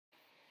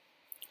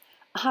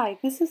Hi,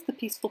 this is the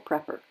Peaceful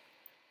Prepper.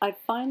 I've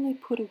finally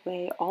put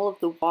away all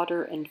of the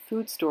water and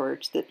food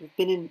storage that have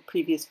been in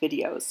previous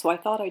videos, so I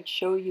thought I'd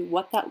show you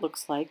what that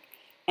looks like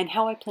and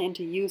how I plan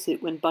to use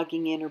it when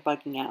bugging in or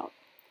bugging out.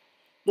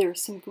 There are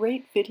some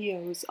great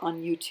videos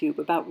on YouTube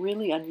about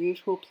really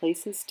unusual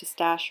places to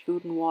stash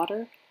food and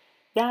water.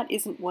 That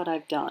isn't what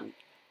I've done.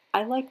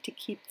 I like to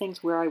keep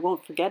things where I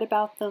won't forget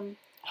about them,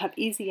 have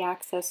easy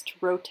access to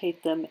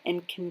rotate them,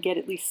 and can get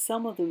at least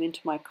some of them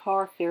into my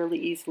car fairly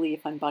easily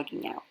if I'm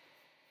bugging out.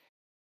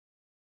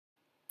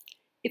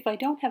 If I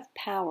don't have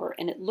power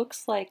and it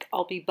looks like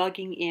I'll be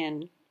bugging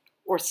in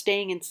or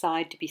staying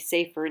inside to be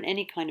safer in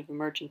any kind of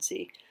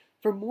emergency,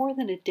 for more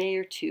than a day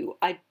or two,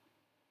 I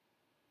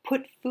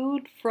put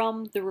food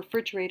from the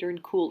refrigerator in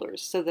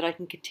coolers so that I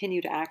can continue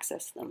to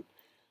access them.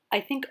 I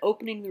think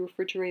opening the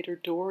refrigerator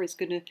door is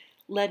going to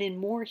let in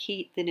more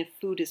heat than if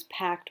food is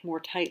packed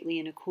more tightly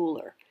in a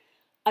cooler.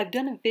 I've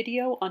done a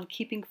video on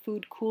keeping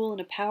food cool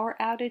in a power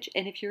outage,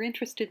 and if you're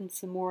interested in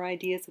some more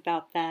ideas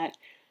about that,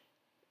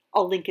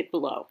 I'll link it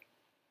below.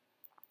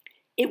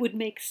 It would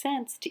make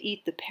sense to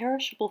eat the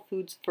perishable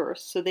foods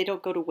first so they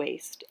don't go to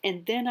waste,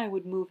 and then I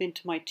would move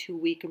into my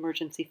 2-week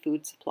emergency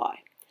food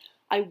supply.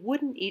 I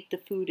wouldn't eat the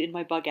food in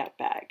my bug out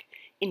bag,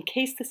 in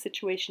case the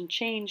situation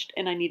changed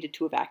and I needed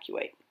to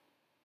evacuate.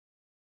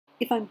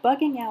 If I'm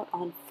bugging out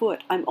on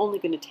foot, I'm only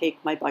going to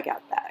take my bug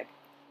out bag.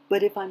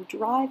 But if I'm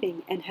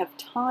driving and have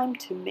time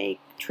to make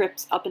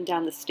trips up and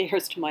down the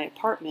stairs to my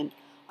apartment,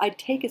 I'd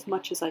take as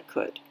much as I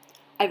could.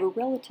 I have a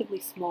relatively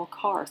small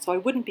car, so I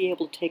wouldn't be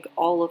able to take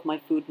all of my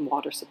food and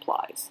water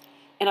supplies,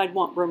 and I'd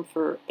want room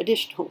for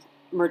additional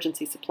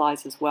emergency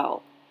supplies as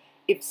well.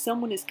 If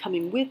someone is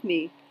coming with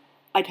me,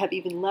 I'd have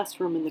even less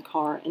room in the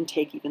car and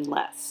take even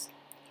less.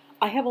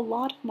 I have a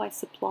lot of my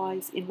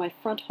supplies in my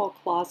front hall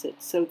closet,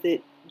 so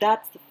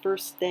that's the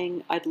first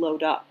thing I'd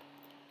load up.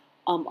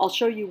 I'll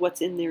show you what's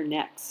in there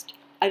next.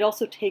 I'd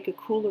also take a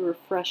cooler of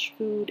fresh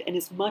food and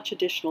as much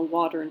additional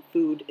water and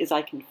food as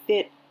I can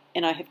fit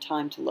and I have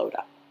time to load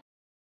up.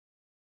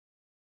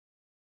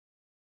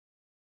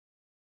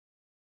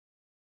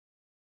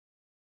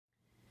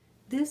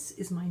 This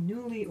is my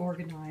newly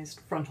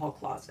organized front hall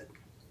closet.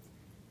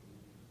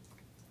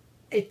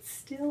 It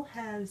still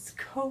has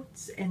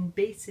coats and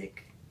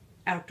basic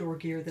outdoor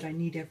gear that I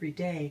need every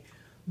day,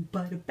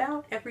 but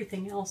about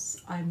everything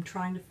else I'm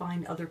trying to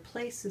find other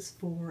places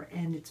for,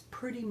 and it's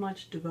pretty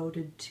much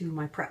devoted to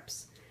my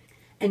preps.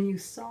 And you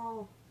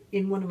saw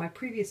in one of my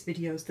previous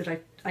videos that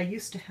I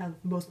used to have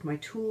most of my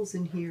tools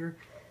in here.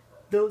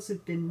 Those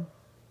have been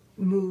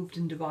moved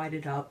and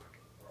divided up.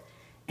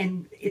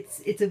 And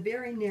it's a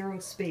very narrow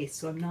space,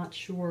 so I'm not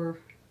sure,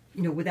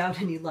 without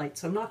any light,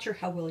 so I'm not sure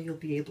how well you'll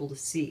be able to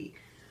see.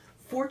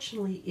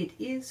 Fortunately, it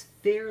is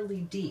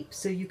fairly deep,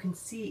 so you can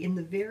see in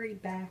the very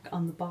back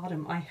on the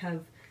bottom, I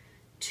have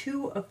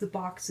 2 of the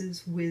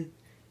boxes with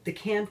the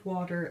canned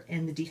water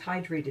and the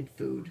dehydrated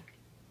food.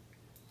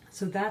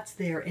 So that's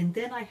there, and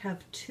then I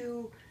have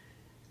 2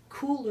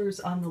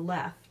 coolers on the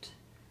left.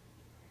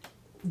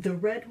 The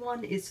red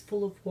one is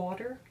full of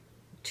water,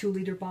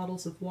 2-liter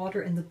bottles of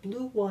water, and the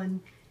blue one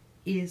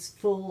is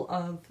full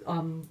of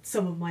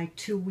some of my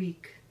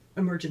 2-week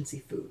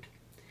emergency food.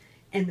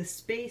 And the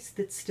space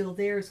that's still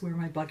there is where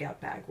my bug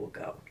out bag will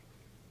go.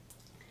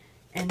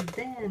 And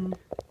then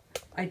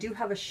I do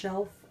have a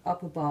shelf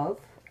up above,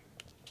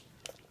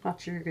 not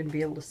sure you're going to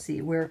be able to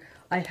see, where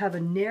I have a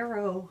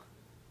narrow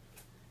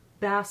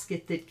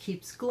basket that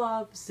keeps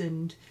gloves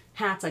and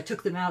hats. I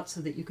took them out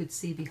so that you could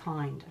see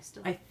behind.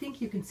 I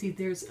think you can see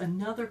there's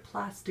another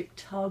plastic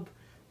tub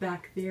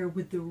back there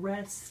with the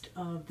rest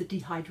of the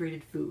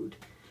dehydrated food.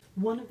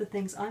 One of the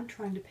things I'm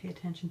trying to pay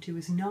attention to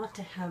is not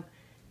to have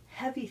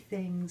heavy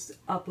things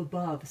up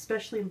above,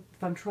 especially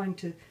if I'm trying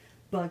to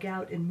bug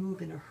out and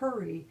move in a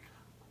hurry.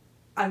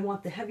 I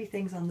want the heavy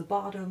things on the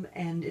bottom,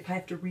 and if I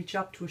have to reach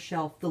up to a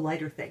shelf, the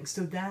lighter things.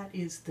 So that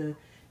is the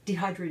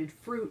dehydrated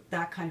fruit,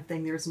 that kind of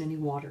thing. There isn't any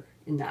water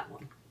in that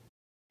one.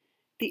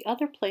 The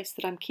other place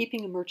that I'm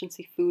keeping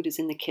emergency food is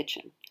in the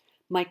kitchen.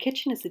 My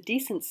kitchen is a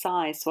decent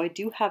size, so I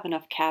do have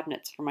enough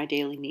cabinets for my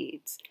daily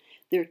needs.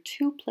 There are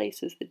 2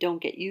 places that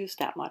don't get used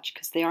that much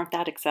because they aren't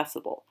that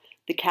accessible.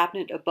 The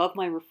cabinet above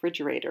my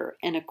refrigerator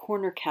and a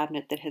corner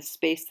cabinet that has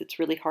space that's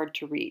really hard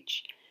to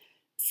reach.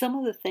 Some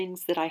of the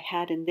things that I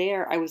had in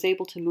there I was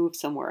able to move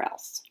somewhere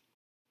else.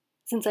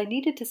 Since I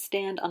needed to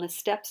stand on a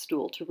step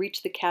stool to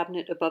reach the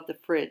cabinet above the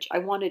fridge, I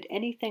wanted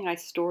anything I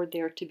stored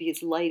there to be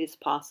as light as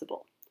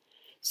possible.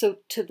 So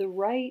to the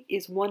right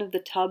is one of the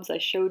tubs I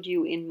showed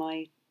you in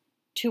my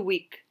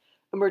 2-week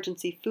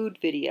emergency food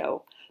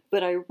video,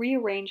 but I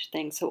rearranged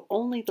things so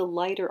only the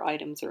lighter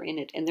items are in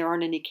it and there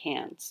aren't any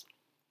cans.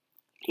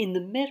 In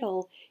the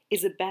middle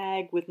is a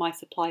bag with my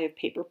supply of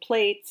paper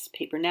plates,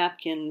 paper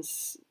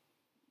napkins,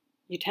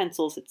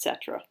 utensils,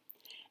 etc.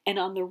 And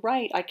on the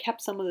right, I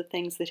kept some of the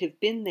things that have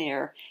been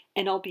there,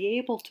 and I'll be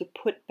able to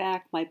put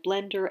back my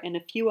blender and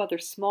a few other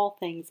small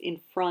things in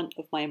front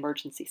of my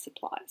emergency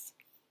supplies.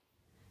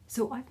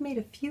 So I've made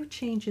a few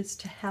changes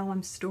to how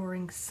I'm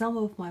storing some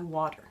of my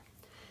water.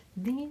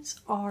 These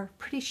are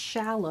pretty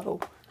shallow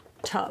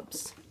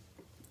tubs.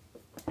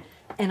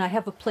 And I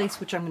have a place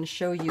which I'm going to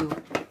show you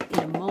in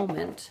a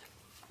moment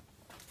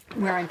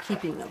where I'm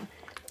keeping them.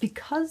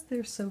 Because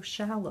they're so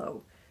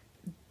shallow,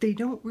 they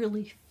don't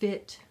really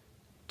fit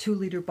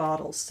 2-liter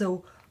bottles.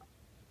 So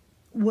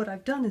what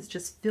I've done is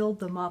just filled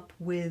them up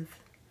with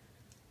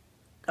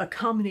a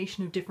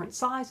combination of different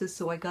sizes,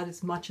 so I got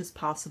as much as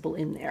possible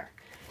in there.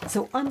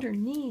 So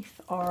underneath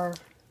are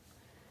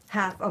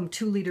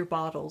 2-liter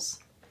bottles,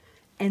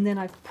 and then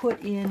I've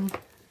put in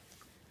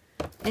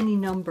any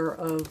number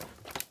of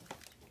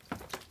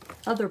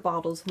other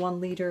bottles, 1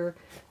 liter,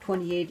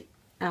 28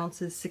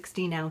 ounces,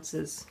 16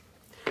 ounces,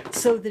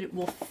 so that it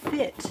will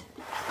fit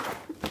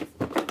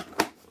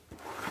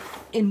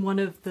in one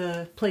of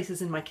the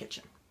places in my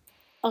kitchen.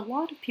 A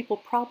lot of people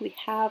probably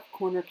have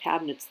corner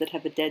cabinets that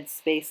have a dead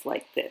space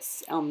like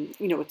this. You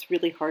know, it's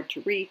really hard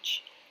to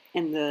reach,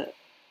 and the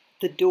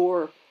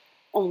door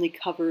only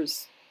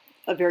covers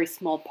a very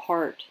small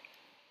part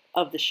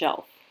of the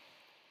shelf.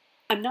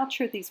 I'm not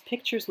sure these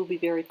pictures will be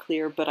very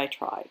clear, but I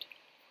tried.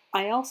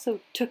 I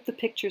also took the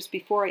pictures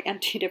before I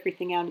emptied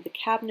everything out of the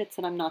cabinets,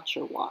 and I'm not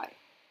sure why,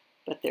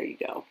 but there you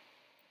go.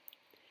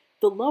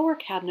 The lower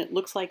cabinet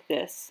looks like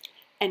this,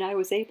 and I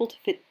was able to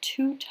fit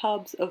 2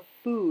 tubs of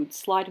food,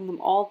 sliding them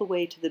all the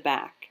way to the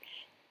back.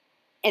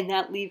 And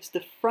that leaves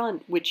the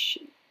front, which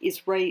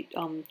is right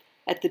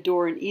at the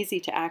door and easy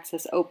to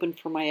access, open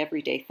for my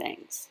everyday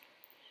things.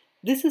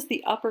 This is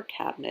the upper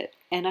cabinet,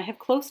 and I have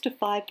close to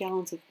 5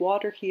 gallons of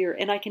water here,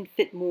 and I can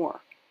fit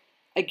more.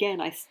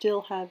 Again, I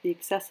still have the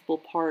accessible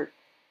part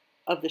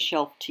of the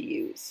shelf to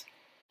use.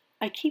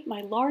 I keep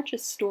my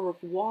largest store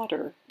of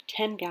water,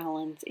 10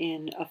 gallons,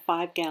 in a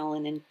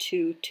 5-gallon and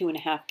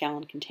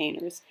 2.5-gallon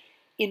containers,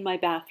 in my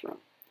bathroom.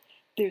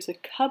 There's a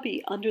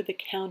cubby under the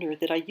counter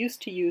that I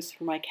used to use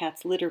for my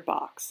cat's litter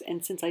box,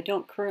 and since I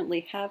don't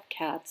currently have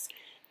cats,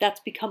 that's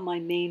become my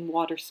main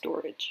water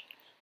storage.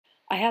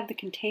 I have the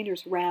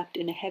containers wrapped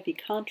in a heavy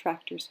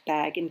contractor's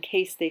bag in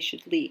case they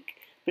should leak,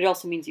 but it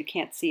also means you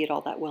can't see it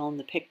all that well in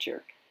the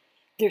picture.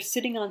 They're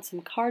sitting on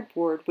some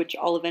cardboard, which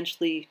I'll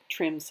eventually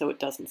trim so it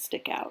doesn't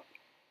stick out.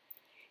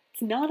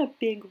 It's not a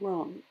big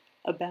room,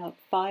 about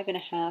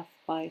 5.5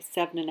 by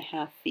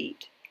 7.5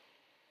 feet.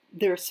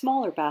 There are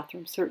smaller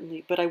bathrooms,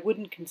 certainly, but I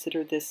wouldn't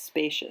consider this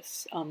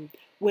spacious.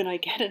 When I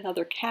get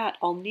another cat,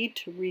 I'll need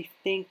to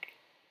rethink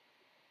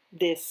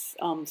this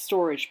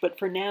storage, but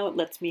for now it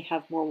lets me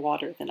have more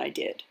water than I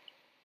did.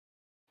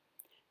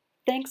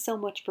 Thanks so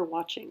much for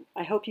watching.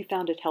 I hope you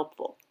found it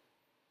helpful.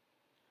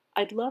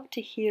 I'd love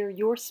to hear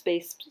your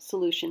space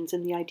solutions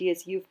and the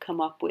ideas you've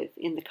come up with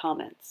in the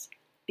comments.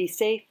 Be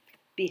safe,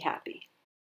 be happy.